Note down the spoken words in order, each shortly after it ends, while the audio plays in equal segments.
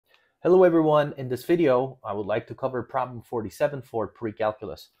Hello everyone, in this video I would like to cover problem 47 for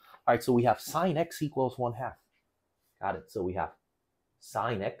pre-calculus. Alright, so we have sine x equals 1/2. Got it. So we have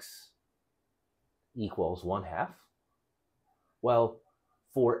sine x equals 1/2. Well,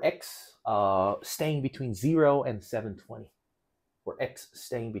 for x staying between 0 and 720. For x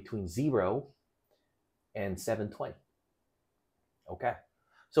staying between 0 and 720. Okay,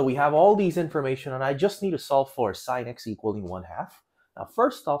 so we have all these information and I just need to solve for sine x equaling 1/2. Now,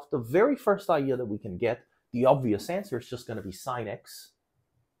 first off, the very first idea that we can get, the obvious answer is just going to be sine x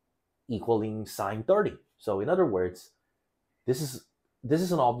equaling sine 30. So in other words, this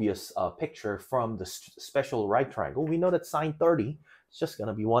is an obvious picture from the special right triangle. We know that sine 30 is just going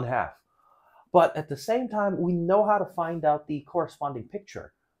to be 1/2. But at the same time, we know how to find out the corresponding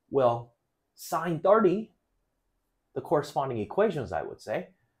picture. Well, sine 30, the corresponding equations, I would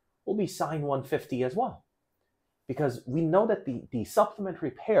say, will be sine 150 as well. Because we know that the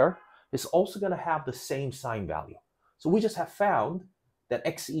supplementary pair is also going to have the same sign value. So we just have found that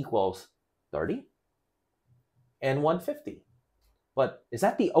x equals 30 and 150. But is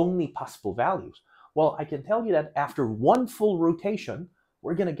that the only possible values? Well, I can tell you that after one full rotation,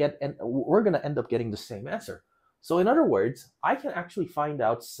 we're going to end up getting the same answer. So in other words, I can actually find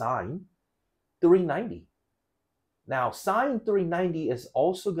out sine 390. Now, sine 390 is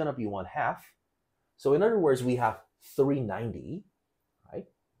also going to be 1/2. So in other words, we have 390, right?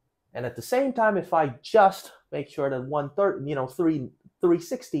 And at the same time, if I just make sure that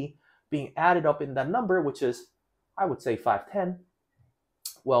 360 being added up in that number, which is, I would say 510,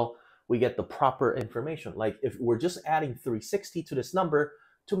 well, we get the proper information. Like if we're just adding 360 to this number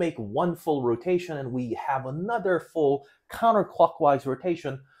to make one full rotation and we have another full counterclockwise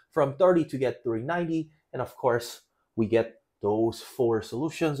rotation from 30 to get 390. And of course, we get those four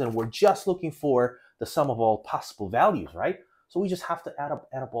solutions and we're just looking for the sum of all possible values, right? So we just have to add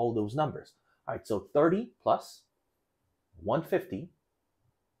up all those numbers. All right, so 30 plus 150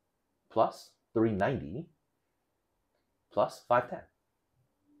 plus 390 plus 510.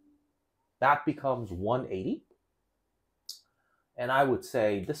 That becomes 180. And I would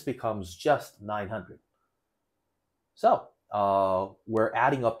say this becomes just 900. So we're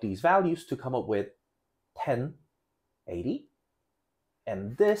adding up these values to come up with 1080.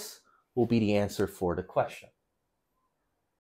 And this will be the answer for the question.